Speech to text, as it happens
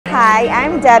Hi,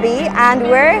 I'm Debbie and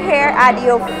we're here at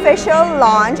the official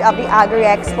launch of the Agri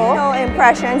Expo.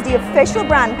 Impressions, the official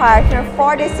brand partner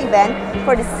for this event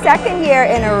for the second year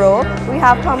in a row. We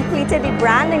have completed the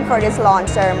branding for this launch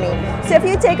ceremony. So if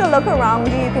you take a look around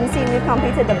you can see we've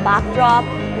completed the backdrop,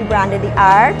 we branded the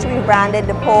arch, we branded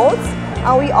the poles,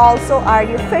 and we also are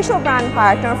the official brand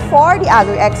partner for the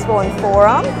Agri Expo and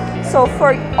Forum. So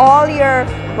for all your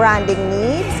branding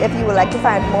needs, if you would like to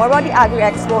find out more about the Agri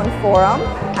Expo and Forum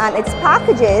and its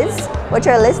packages, which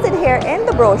are listed here in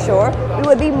the brochure, we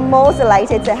would be most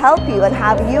delighted to help you and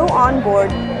have you on board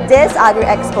this Agri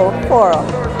Expo Forum.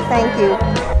 Thank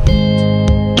you.